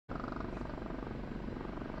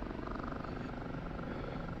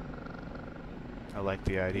I like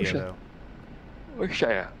the idea, though. Wish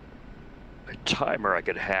I had a timer I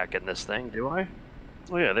could hack in this thing, do I?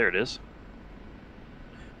 Oh yeah, there it is.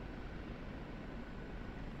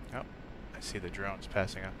 Oh, I see the drones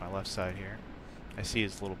passing up my left side here. I see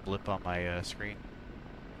his little blip on my screen.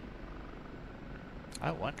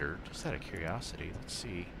 I wonder, just out of curiosity, let's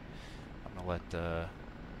see. I'm gonna let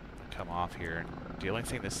come off here. And the only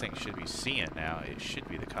thing this thing should be seeing now, it should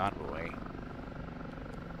be the convoy.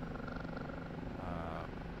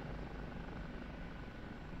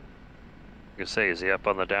 You say, is he up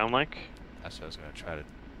on the downlink? That's what I was gonna try to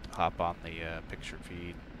hop on the picture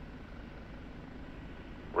feed.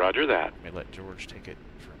 Roger that. Let me let George take it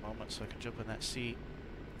for a moment so I can jump in that seat.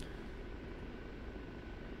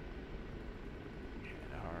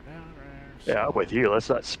 Yeah, I'm with you. Let's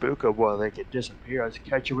not spook them while they can disappear. Let's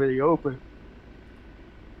catch them in the open.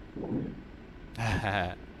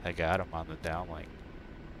 I got him on the downlink.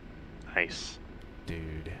 Nice.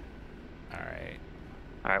 Dude. Alright.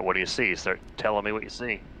 Alright, what do you see? Start telling me what you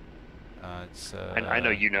see. It's I know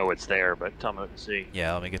you know it's there, but tell me what you see.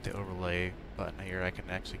 Yeah, let me get the overlay button here. I can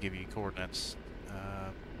actually give you coordinates.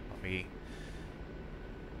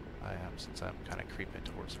 Since I'm kind of creeping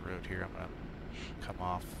towards the road here, I'm gonna come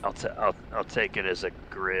off. I'll take it as a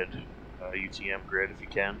grid, UTM grid if you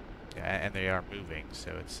can. Yeah, and they are moving,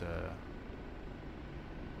 so it's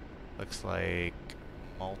looks like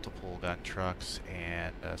multiple gun trucks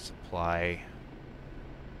and supply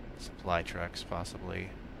trucks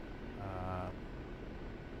possibly.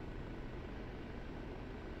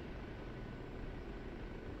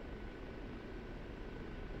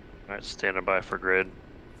 Alright, standing by for grid.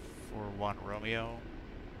 4-1 Romeo.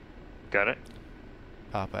 Got it.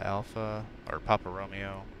 Papa Alpha, or Papa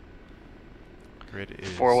Romeo. Grid is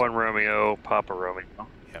 4-1 Romeo, Papa Romeo.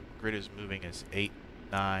 Yep, grid is moving as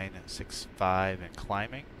 8965 and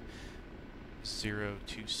climbing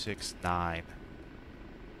 0269.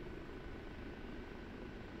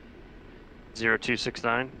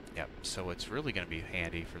 0269? Yep, so what's really going to be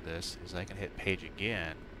handy for this is I can hit page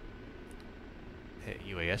again, hit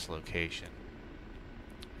UAS location,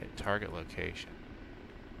 hit target location.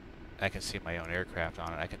 I can see my own aircraft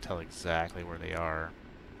on it. I can tell exactly where they are.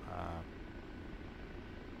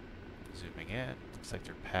 Zooming in, looks like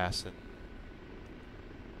they're passing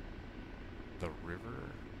the river,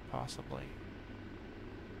 possibly.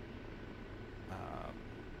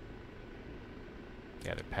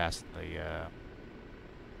 Yeah, they're passing the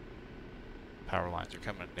power lines. They're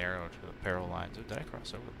coming narrow to the power lines. Oh, did I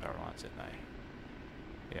cross over the power lines, didn't I?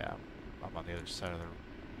 Yeah, I'm on the other side of the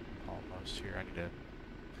almost here. I need to,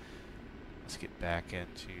 let's get back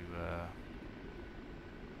into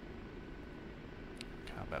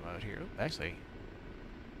combat mode here. Oh, actually,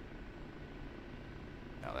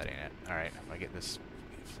 no, that ain't it. Alright, I'm gonna get this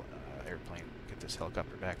airplane, get this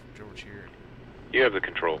helicopter back from George here. You have the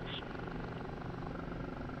controls.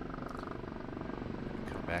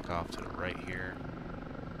 Come back off to the right here.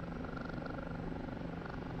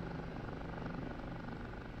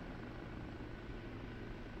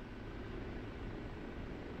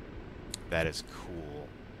 That is cool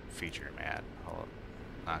feature, man.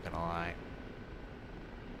 Not gonna lie.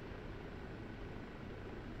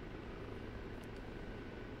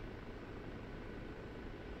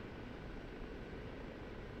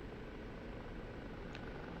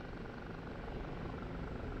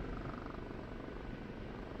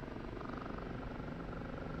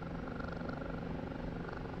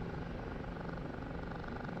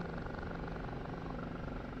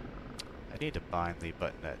 I need to bind the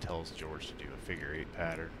button that tells George to do a figure 8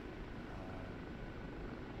 pattern.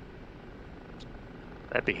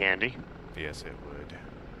 That'd be handy. Yes, it would.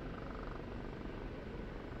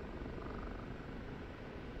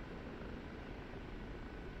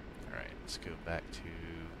 Alright, let's go back to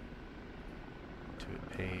a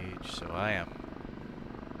page. So I am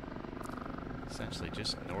essentially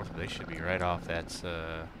just north. They should be right off. That's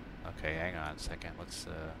okay, hang on a second. Let's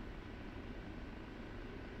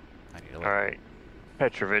I need to look. Alright.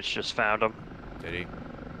 Petrovich just found him. Did he?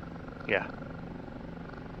 Yeah.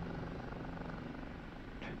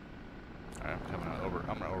 Alright, I'm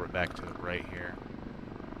gonna orbit back to the right here.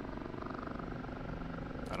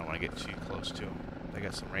 I don't want to get too close to them. They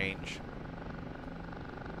got some range.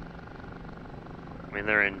 I mean,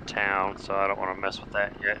 they're in town, so I don't want to mess with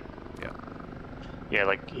that yet. Yeah. Yeah,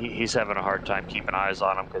 like, he's having a hard time keeping eyes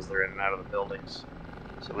on them because they're in and out of the buildings.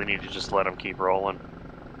 So we need to just let them keep rolling.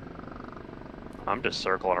 I'm just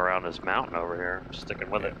circling around this mountain over here, sticking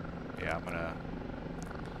with it. Yeah, I'm gonna...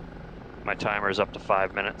 My timer's up to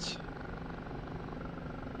 5 minutes.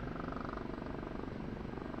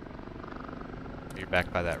 You're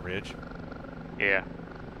back by that ridge? Yeah.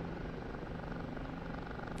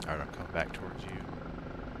 Alright, I'm coming back towards you.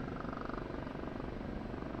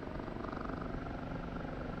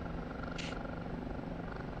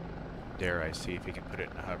 Dare I see if he can put it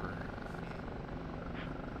in a hover.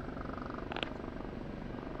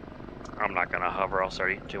 I'm not gonna hover. I'll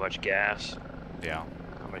start eating too much gas. Yeah.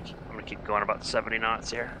 I'm gonna keep going about 70 knots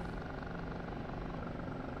here.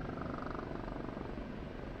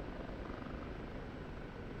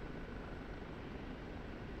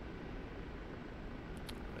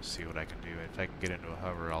 Let's see what I can do. If I can get into a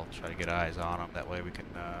hover, I'll try to get eyes on him. That way we can,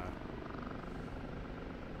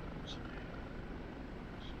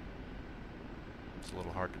 it's a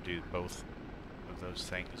little hard to do both of those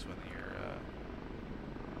things when you're,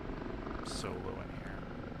 solo in here.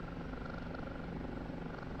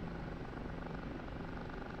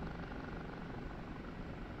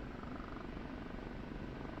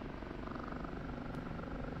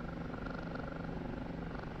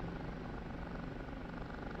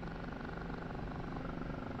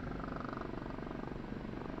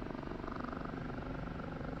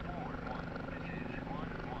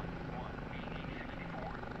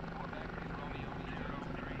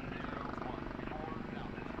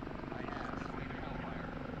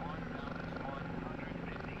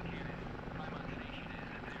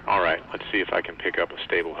 Alright, let's see if I can pick up a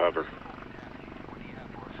stable hover.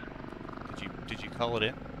 Did you call it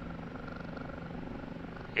in?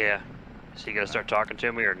 Yeah. Is he gonna start talking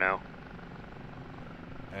to me or no?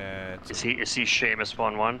 It's Is he Seamus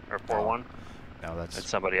 1-1 or 4-1? No, that's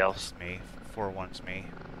somebody else. That's me. 4-1's me.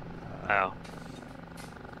 Oh.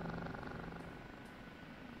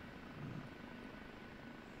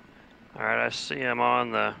 Alright, I see him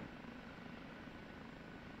on the...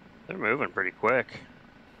 They're moving pretty quick.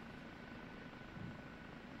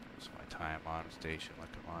 What's my time on station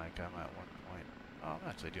looking like? I'm at 1 point. Oh, I'm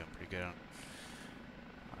actually doing pretty good on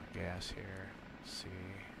gas here. Let's see.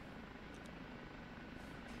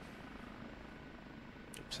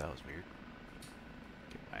 Oops, that was weird.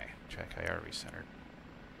 Get my track IR recentered.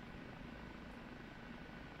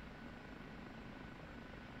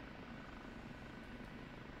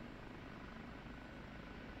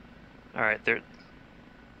 Alright,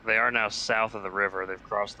 they are now south of the river. They've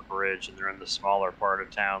crossed the bridge and they're in the smaller part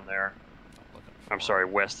of town there. I'm sorry,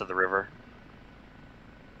 west of the river.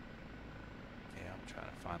 Yeah, I'm trying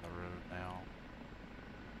to find the road now.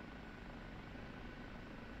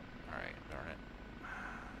 Alright, darn it.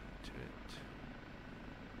 To it.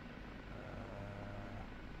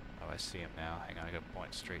 Oh, I see him now. Hang on, I gotta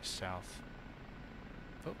point straight south.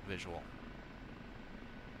 Oh, visual.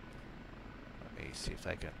 Let me see if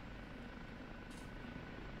I can...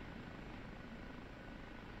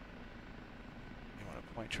 You want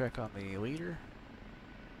a point track on the leader?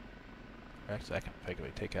 Actually, I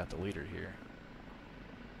can take out the leader here.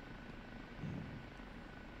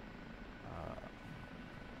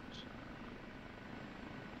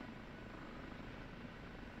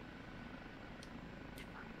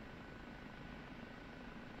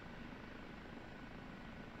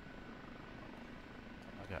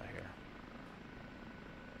 What I got here?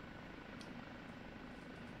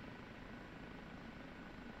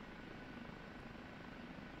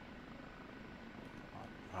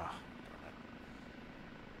 Ah.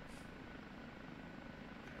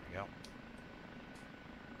 There we go.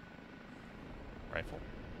 Rifle.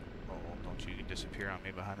 Oh, don't you disappear on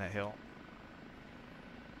me behind that hill.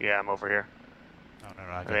 Yeah, I'm over here. Oh, no,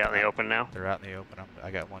 I Are got they out in the open now? They're out in the open.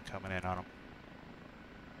 I got one coming in on them.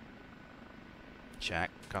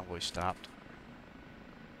 Jack, convoy stopped.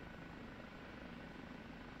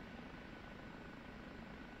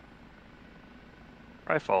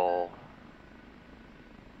 Rifle.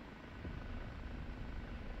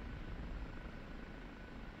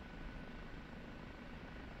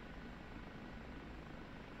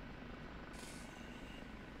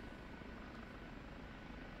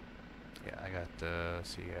 Yeah, I got,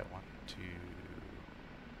 see, I got 1, 2,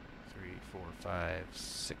 3, 4, 5,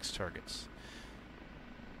 6 targets.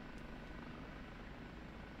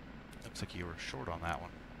 Looks like you were short on that one.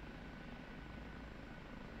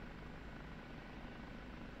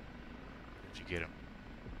 Did you get him?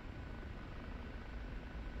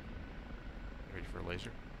 Ready for a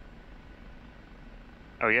laser?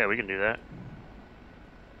 Oh yeah, we can do that.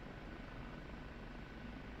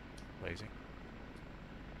 Blazing.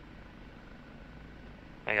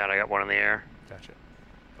 Hang on, I got one in the air. Gotcha.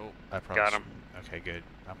 Oh, I probably Got him. Okay, good.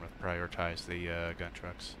 I'm going to prioritize the gun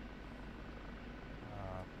trucks.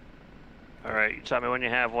 Alright, you tell me when you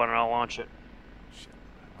have one and I'll launch it. Shit,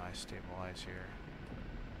 I stabilize here.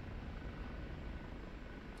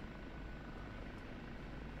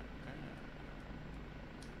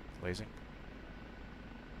 Blazing.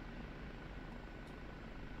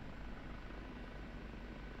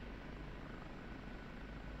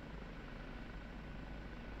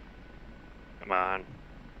 Come on.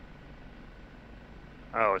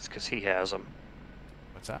 Oh, it's because he has them.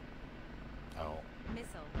 What's that? Oh. Missile.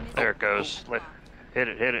 There it goes. Hit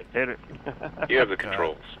it, hit it, hit it. You have the God.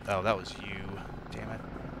 controls. Oh, that was you. Damn it.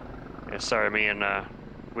 Yeah, sorry, me and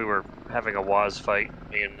we were having a WAS fight,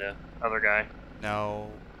 me and the other guy.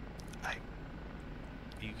 No.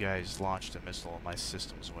 You guys launched a missile and my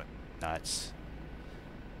systems went nuts.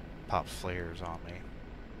 Popped flares on me.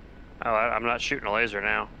 Oh, I'm not shooting a laser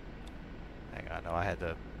now. Hang on, no, I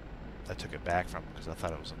took it back from him because I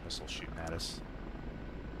thought it was a missile shooting at us.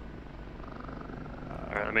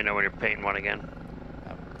 All right, let me know when you're painting one again.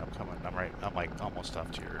 I'm coming. I'm like almost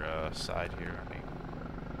off to your side here. I mean,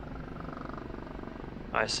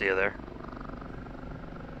 I see you there.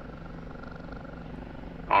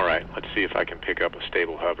 All right, let's see if I can pick up a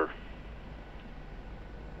stable hover.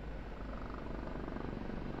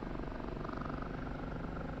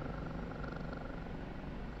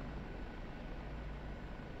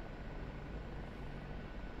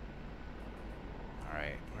 all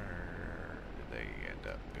right. Where did they end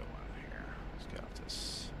up going here? Let's get off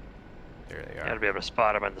this. There they are. Gotta be able to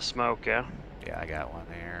spot him in the smoke, yeah? Yeah, I got one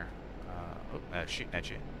there. Shooting at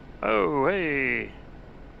you. Oh, hey!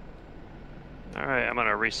 Alright, I'm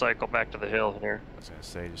gonna recycle back to the hill here. I was gonna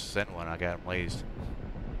say, just send one. I got him lased.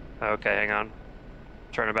 Okay, hang on.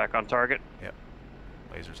 Turn it back on target. Yep.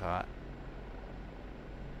 Laser's hot.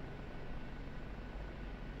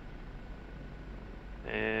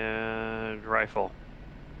 And rifle.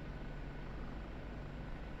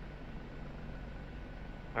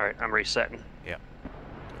 Alright, I'm resetting. Yep. Go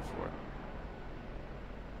for it.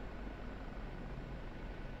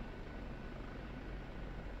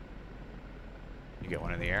 You get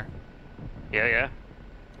one in the air? Yeah, yeah.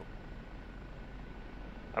 Cool.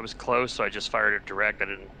 I was close, so I just fired it direct. I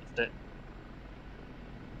didn't lift it.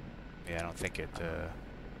 Yeah, I don't think it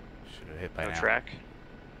should have hit by No now. track.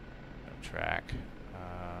 No track.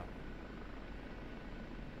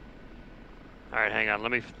 All right, hang on.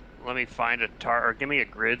 Let me find a or give me a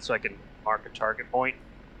grid so I can mark a target point.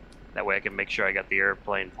 That way I can make sure I got the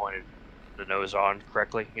airplane pointed, the nose on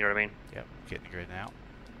correctly. You know what I mean? Yep. Getting the grid now.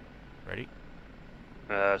 Ready?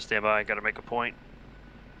 Stand by. Got to make a point.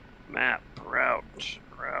 Map, route,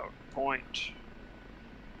 point.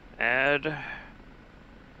 Add.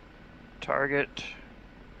 Target.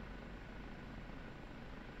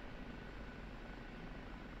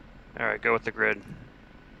 All right, go with the grid.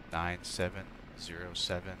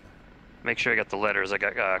 9707. Make sure I got the letters. I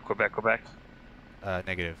got Quebec, Quebec.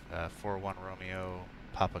 Negative. 41 Romeo,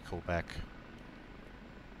 Papa Quebec.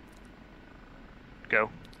 Go.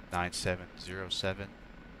 9707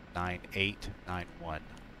 9891.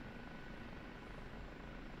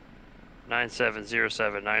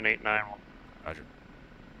 97079891. Roger.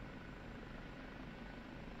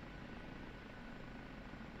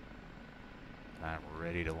 I'm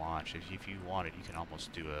ready to launch. If you want it, you can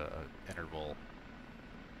almost do a interval.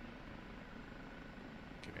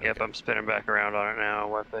 Give me Yep, like I'm spinning back around on it now.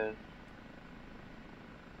 Weapon.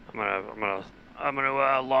 I'm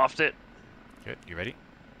gonna loft it. Good. You ready?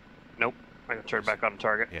 Nope. I'm gonna turn it back on the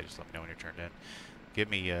target. Yeah, just let me know when you're turned in. Give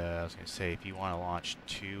me. I was gonna say, if you want to launch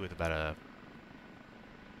 2 with about a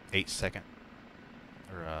 8-second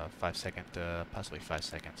or 5-second, possibly 5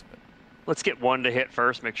 seconds, but. Let's get one to hit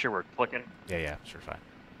first. Make sure we're clicking. Yeah, sure, fine.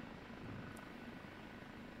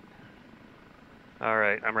 All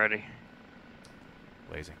right, I'm ready.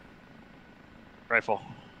 Blazing. Missile. Rifle.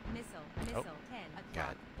 10 o'clock.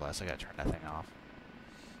 God bless, I gotta turn that thing off.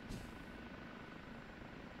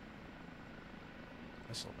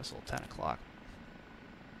 Missile, 10 o'clock.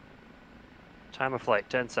 Time of flight,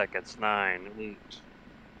 10 seconds. 9, 8.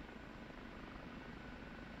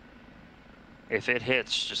 If it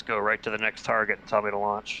hits, just go right to the next target and tell me to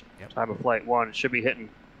launch. Yep. Time of flight 1, it should be hitting.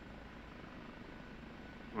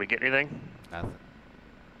 Did we get anything? Nothing.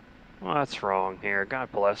 Well, that's wrong here. God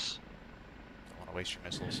bless. Don't want to waste your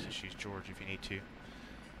missiles. Just use George if you need to.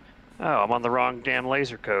 Oh, I'm on the wrong damn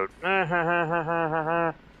laser code. All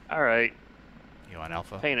right. You on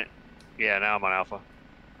Alpha? Paint it. Yeah, now I'm on Alpha.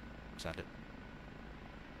 Send it.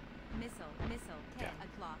 Missile. 10 Yeah.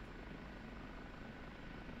 o'clock.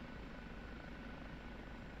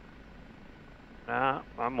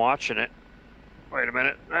 I'm watching it. Wait a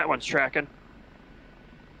minute. That one's tracking.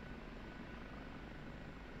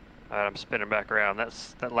 All right, I'm spinning back around.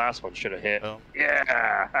 That last one should have hit. Boom.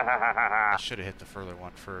 Yeah. I should have hit the further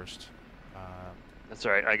one first. That's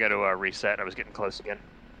all right. I got to reset. I was getting close again.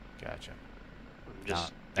 Gotcha. I'm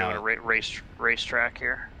just doing Now, a racetrack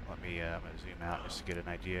here. let me, I'm gonna zoom out just to get an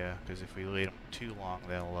idea, because if we lead them too long,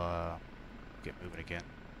 they'll get moving again.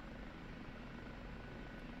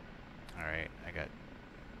 Alright, I got,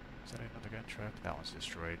 is that another gun truck? That one's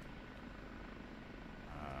destroyed.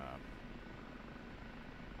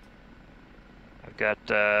 I've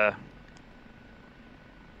got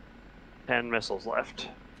 10 missiles left.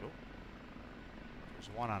 Cool. There's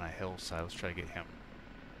one on a hillside. Let's try to get him.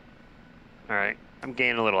 All right, I'm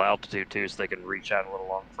gaining a little altitude too, so they can reach out a little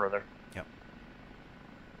long further. Yep.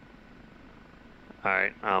 All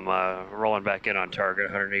right, I'm rolling back in on target,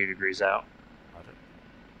 180 degrees out. Love it.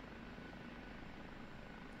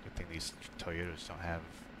 Good thing these Toyotas don't have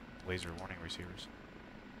laser warning receivers.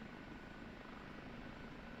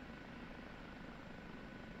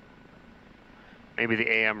 Maybe the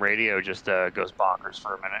AM radio just goes bonkers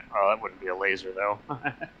for a minute. Oh, that wouldn't be a laser though.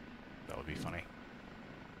 That would be funny.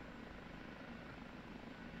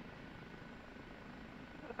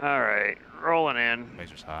 All right, rolling in.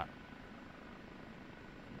 Laser's hot.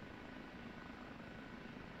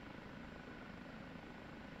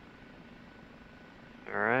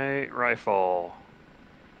 All right, rifle.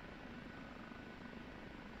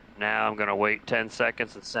 Now I'm gonna wait 10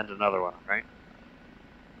 seconds and send another one, right?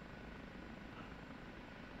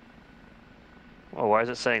 Oh, why is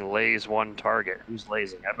it saying lays one target? Who's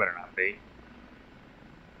lasing? That better not be.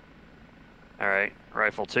 All right,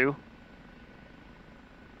 rifle 2.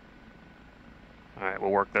 All right,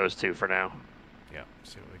 we'll work those 2 for now. Yep,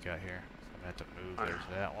 see what we got here. I'm gonna have to move. There's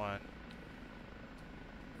that one.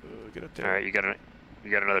 Ooh, get up there. All right, you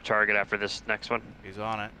got another target after this next one. He's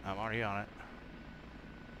on it. I'm already on it.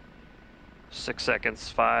 6 seconds.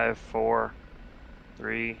 5, 4,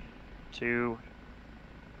 3, 2.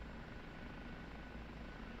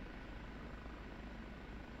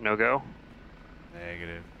 No go.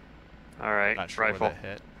 Negative. All right, Not sure rifle. where that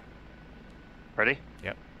hit. Ready?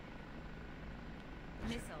 Yep.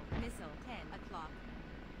 Missile, 10 o'clock.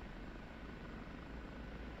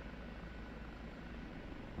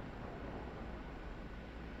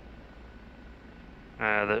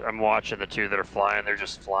 I'm watching the 2 that are flying. They're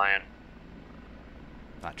just flying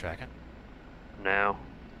Not tracking. now.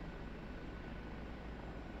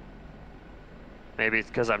 Maybe it's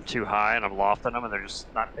because I'm too high and I'm lofting them and they're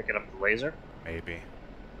just not picking up the laser. Maybe.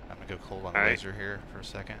 I'm gonna go cold on the All right. laser here for a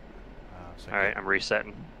second. So All right, I'm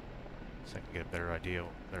resetting. so I can get a better idea,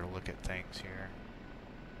 better look at things here.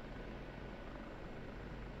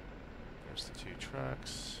 There's the 2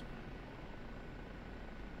 trucks.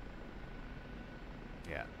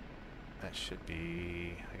 Yeah, that should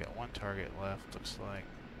be. I got 1 target left. Looks like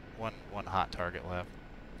one hot target left.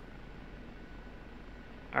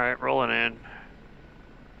 All right, rolling in.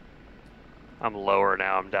 I'm lower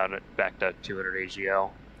now. I'm down at back to 200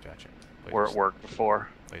 AGL. Gotcha. Where it worked before.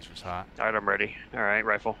 Laser's hot. All right, I'm ready. All right,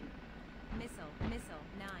 rifle. Missile,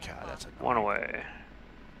 9 God, o'clock. that's a One away.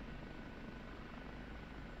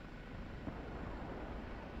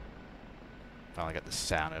 Finally got the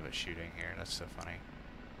sound of it shooting here. That's so funny.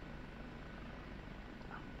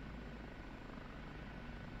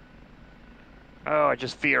 Oh, I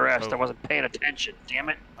just VRS'd. Oh. I wasn't paying attention. Damn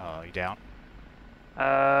it. You down?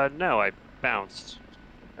 No, I bounced.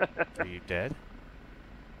 Are you dead?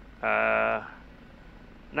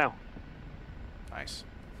 No. Nice.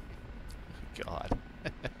 God.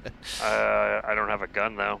 I don't have a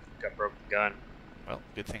gun though. Got broken gun. Well,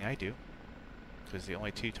 good thing I do. Because the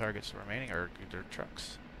only 2 targets remaining are their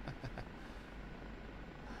trucks.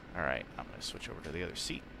 Alright, I'm going to switch over to the other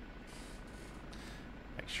seat.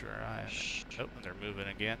 Make sure I... Oh, and they're moving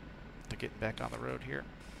again. They're getting back on the road here.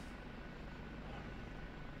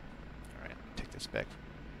 Alright, take this back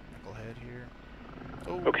from Knucklehead here.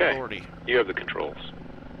 Oh, Okay. lordy. You have the controls.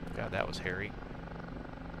 God, that was hairy.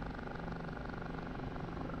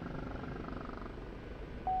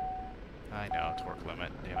 I know, torque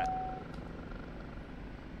limit, damn it.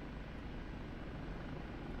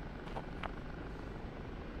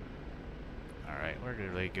 Alright, where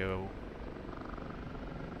do they go?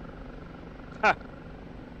 Ha!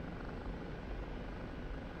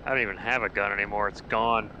 I don't even have a gun anymore. It's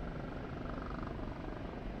gone.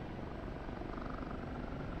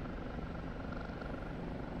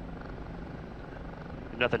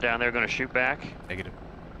 Nothing down there going to shoot back? Negative.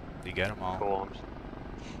 You got them all. Cool.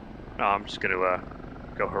 No, I'm just going to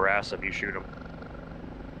go harass them. You shoot them.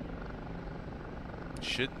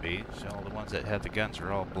 Shouldn't be. So all the ones that have the guns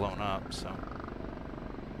are all blown up, so.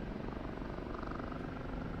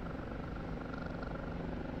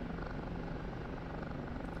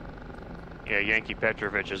 Yeah, Yankee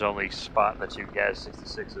Petrovich is only spotting the 2 Gaz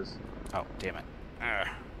 66s. Oh, damn it.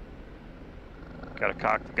 Gotta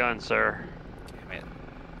cock the gun, sir. Damn it.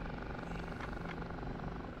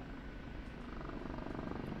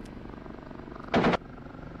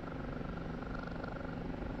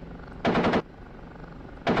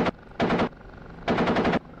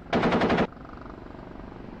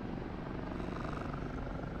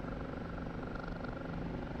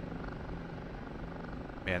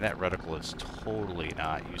 Man, that reticle is totally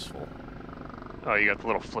not useful. Oh, you got the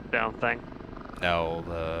little flip down thing? No,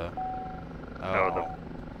 the... Oh,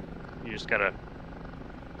 you just gotta,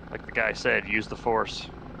 like the guy said, use the force.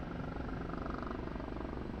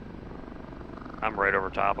 I'm right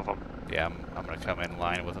over top of him. Yeah, I'm gonna come in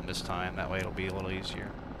line with him this time. That way it'll be a little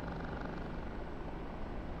easier.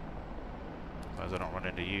 As long as I don't run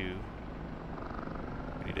into you.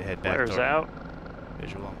 We need to head back Flares toward out.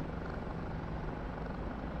 visual.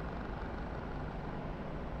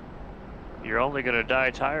 You're only gonna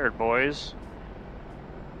die tired, boys.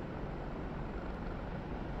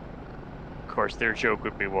 Of course, their joke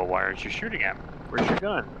would be, well, why aren't you shooting at me? Where's your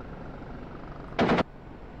gun?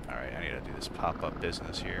 Alright, I need to do this pop-up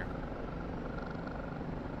business here.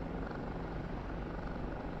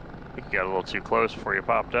 I think you got a little too close before you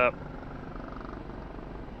popped up.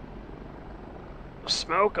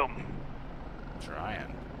 Smoke them.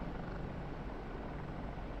 Trying.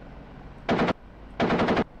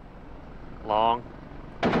 Long.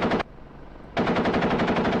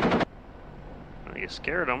 Well, you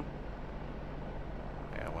scared them.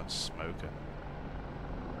 Yeah, one's smoking.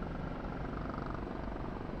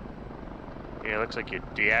 Yeah, it looks like you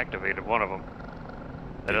deactivated one of them.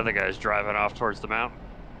 That other guy's driving off towards the mountain.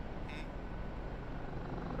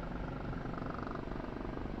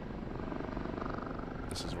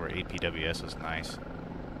 This is where APWS is nice.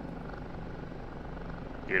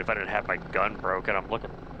 Dude, if I didn't have my gun broken, I'm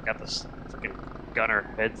looking. Got this freaking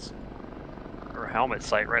gunner heads or helmet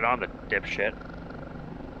sight right on the dipshit.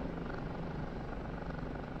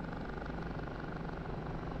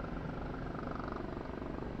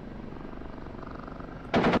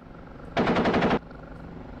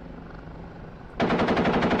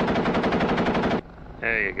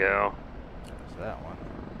 There you go. There's that one.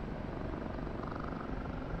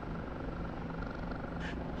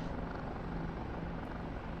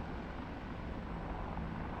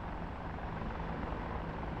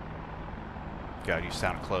 God, you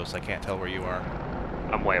sound close. I can't tell where you are.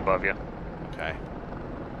 I'm way above you. Okay.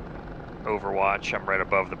 Overwatch, I'm right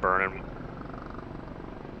above the burning.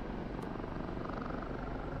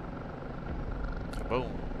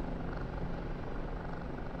 Boom.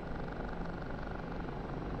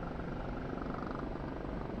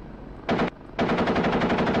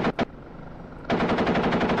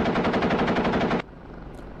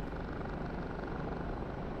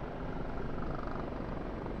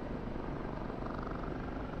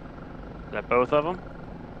 Is that both of them?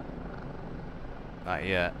 Not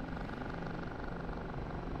yet.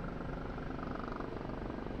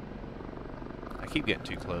 I keep getting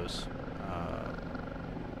too close.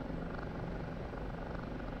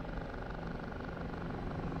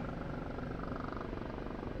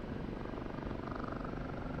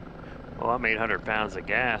 Well, I'm 800 pounds of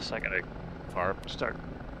gas. I gotta FARP. start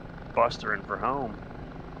bustering for home.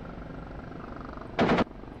 Oh,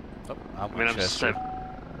 I'm I mean, I'm Winchester.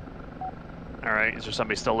 All right, is there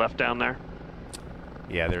somebody still left down there?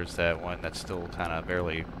 Yeah, there's that one that's still kind of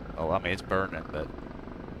barely. Oh, I mean, it's burning, but.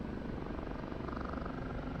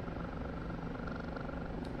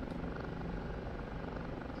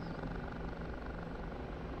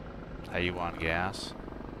 How you on gas?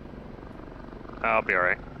 I'll be all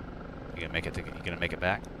right. You gonna make it? You gonna make it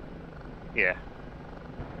back? Yeah.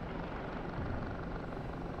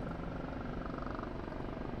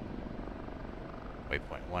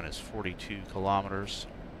 Waypoint 1 is 42 kilometers.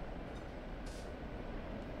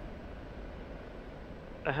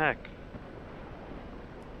 The heck?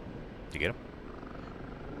 Did you get him?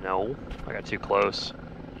 No, I got too close.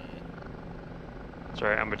 That's all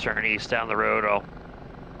right. I'm gonna turn east down the road. I'll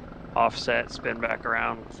offset, spin back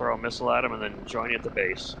around, throw a missile at him, and then join you at the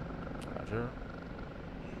base. Roger.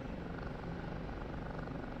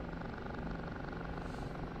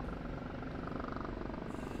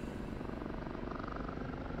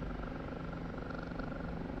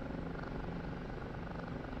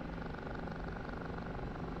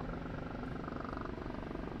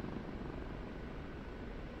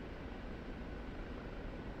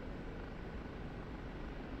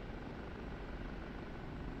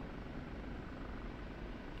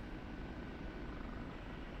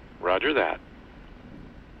 Roger that.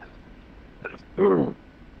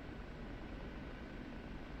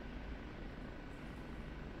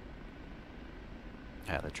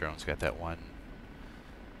 Yeah, the drone's got that one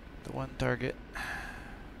The one target.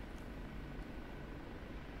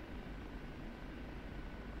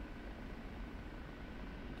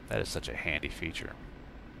 That is such a handy feature.